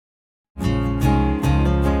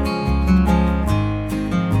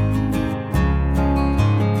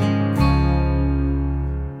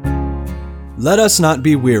Let us not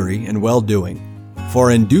be weary in well-doing,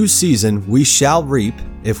 for in due season we shall reap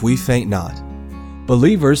if we faint not.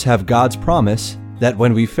 Believers have God's promise that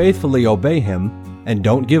when we faithfully obey Him and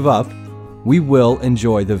don't give up, we will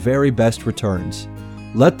enjoy the very best returns.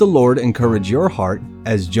 Let the Lord encourage your heart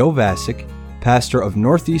as Joe Vasick, pastor of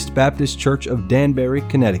Northeast Baptist Church of Danbury,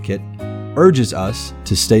 Connecticut, urges us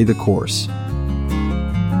to stay the course.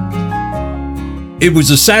 It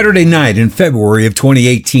was a Saturday night in February of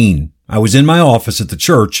 2018. I was in my office at the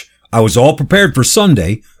church. I was all prepared for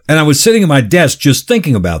Sunday, and I was sitting at my desk just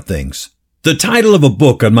thinking about things. The title of a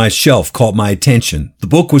book on my shelf caught my attention. The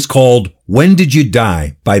book was called When Did You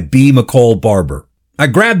Die by B. McCall Barber. I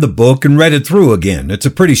grabbed the book and read it through again. It's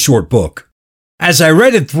a pretty short book. As I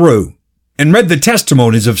read it through and read the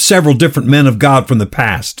testimonies of several different men of God from the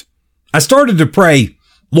past, I started to pray,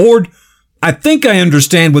 Lord, I think I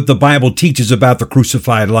understand what the Bible teaches about the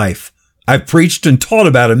crucified life. I've preached and taught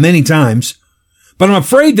about it many times, but I'm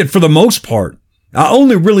afraid that for the most part, I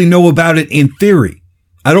only really know about it in theory.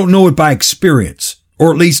 I don't know it by experience,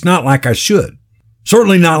 or at least not like I should.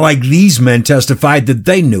 Certainly not like these men testified that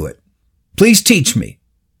they knew it. Please teach me.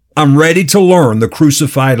 I'm ready to learn the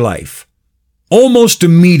crucified life. Almost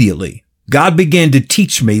immediately, God began to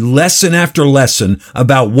teach me lesson after lesson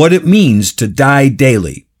about what it means to die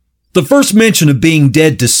daily. The first mention of being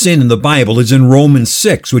dead to sin in the Bible is in Romans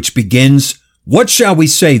 6, which begins, What shall we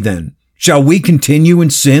say then? Shall we continue in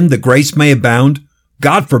sin that grace may abound?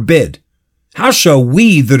 God forbid. How shall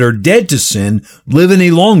we that are dead to sin live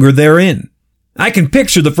any longer therein? I can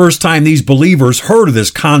picture the first time these believers heard of this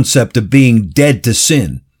concept of being dead to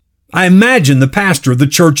sin. I imagine the pastor of the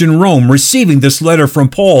church in Rome receiving this letter from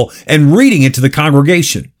Paul and reading it to the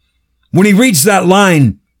congregation. When he reads that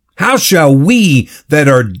line, how shall we that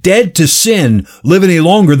are dead to sin live any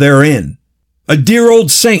longer therein? A dear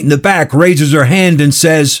old saint in the back raises her hand and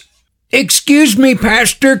says, Excuse me,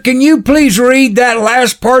 Pastor, can you please read that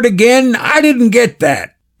last part again? I didn't get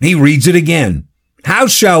that. He reads it again. How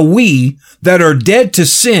shall we that are dead to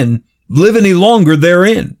sin live any longer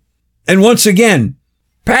therein? And once again,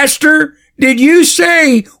 Pastor, did you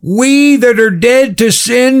say we that are dead to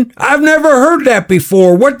sin? I've never heard that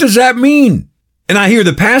before. What does that mean? And I hear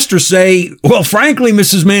the pastor say, well, frankly,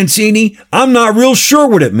 Mrs. Mancini, I'm not real sure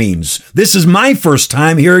what it means. This is my first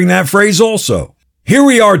time hearing that phrase also. Here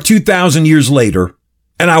we are 2,000 years later,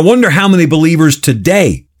 and I wonder how many believers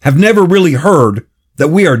today have never really heard that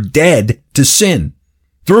we are dead to sin.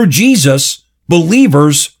 Through Jesus,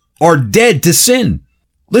 believers are dead to sin.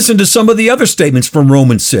 Listen to some of the other statements from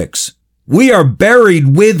Romans 6. We are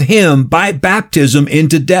buried with Him by baptism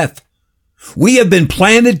into death. We have been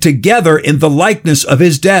planted together in the likeness of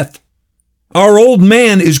His death. Our old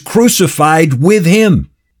man is crucified with Him.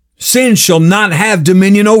 Sin shall not have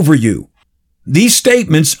dominion over you. These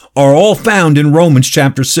statements are all found in Romans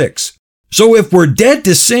chapter 6. So if we're dead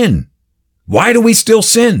to sin, why do we still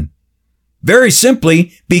sin? Very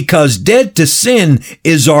simply, because dead to sin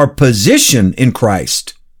is our position in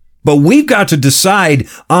Christ. But we've got to decide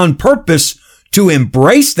on purpose to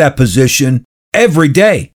embrace that position every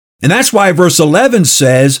day. And that's why verse 11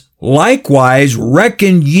 says, Likewise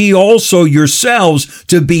reckon ye also yourselves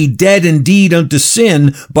to be dead indeed unto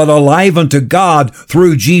sin, but alive unto God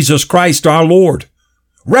through Jesus Christ our Lord.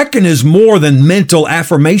 Reckon is more than mental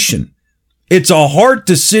affirmation. It's a heart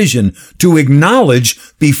decision to acknowledge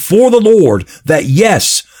before the Lord that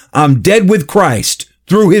yes, I'm dead with Christ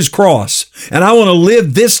through His cross, and I want to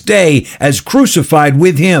live this day as crucified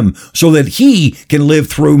with Him so that He can live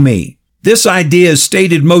through me. This idea is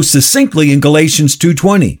stated most succinctly in Galatians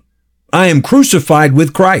 2:20. I am crucified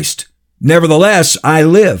with Christ. Nevertheless, I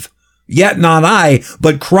live. Yet not I,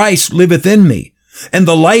 but Christ liveth in me. And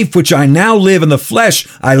the life which I now live in the flesh,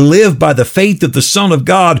 I live by the faith of the Son of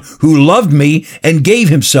God who loved me and gave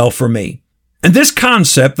Himself for me. And this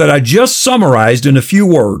concept that I just summarized in a few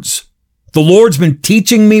words, the Lord's been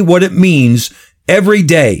teaching me what it means every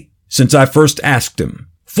day since I first asked Him.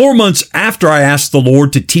 4 months after I asked the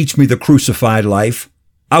Lord to teach me the crucified life,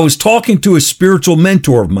 I was talking to a spiritual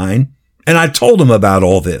mentor of mine, and I told him about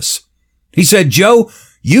all this. He said, Joe,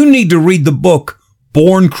 you need to read the book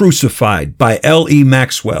Born Crucified by L.E.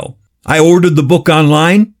 Maxwell. I ordered the book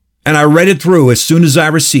online, and I read it through as soon as I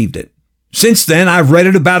received it. Since then, I've read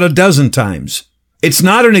it about a dozen times. It's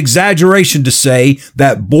not an exaggeration to say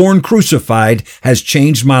that Born Crucified has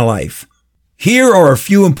changed my life. Here are a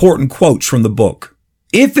few important quotes from the book.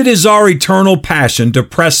 If it is our eternal passion to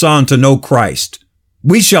press on to know Christ,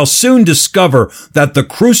 we shall soon discover that the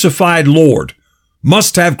crucified Lord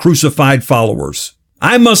must have crucified followers.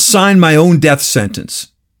 I must sign my own death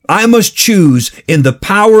sentence. I must choose in the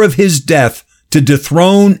power of His death to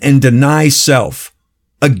dethrone and deny self.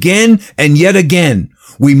 Again and yet again,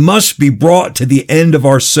 we must be brought to the end of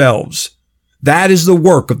ourselves. That is the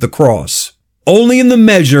work of the cross. Only in the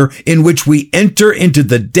measure in which we enter into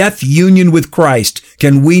the death union with Christ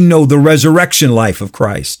can we know the resurrection life of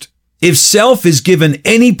Christ. If self is given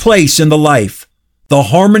any place in the life, the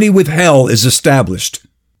harmony with hell is established.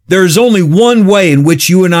 There is only one way in which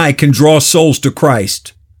you and I can draw souls to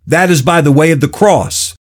Christ. That is by the way of the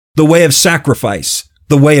cross, the way of sacrifice,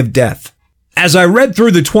 the way of death. As I read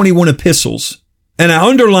through the 21 epistles, and I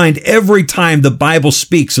underlined every time the Bible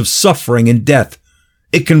speaks of suffering and death,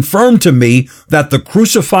 it confirmed to me that the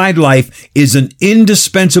crucified life is an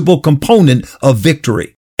indispensable component of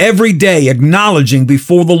victory. Every day acknowledging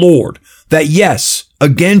before the Lord that yes,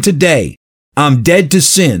 again today, I'm dead to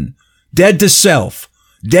sin, dead to self,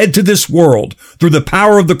 dead to this world through the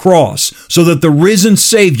power of the cross so that the risen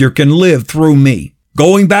Savior can live through me.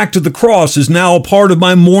 Going back to the cross is now a part of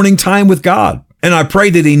my morning time with God, and I pray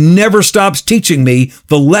that He never stops teaching me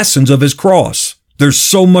the lessons of His cross. There's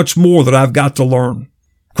so much more that I've got to learn.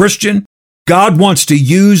 Christian, God wants to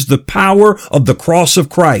use the power of the cross of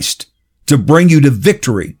Christ to bring you to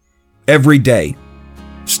victory every day.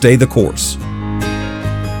 Stay the course.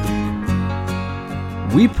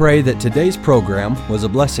 We pray that today's program was a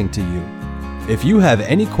blessing to you. If you have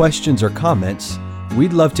any questions or comments,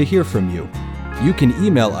 we'd love to hear from you. You can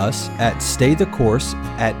email us at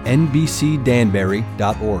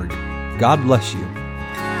staythecourse@nbcdanbury.org. God bless you.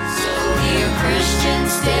 So dear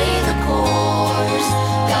Christians, stay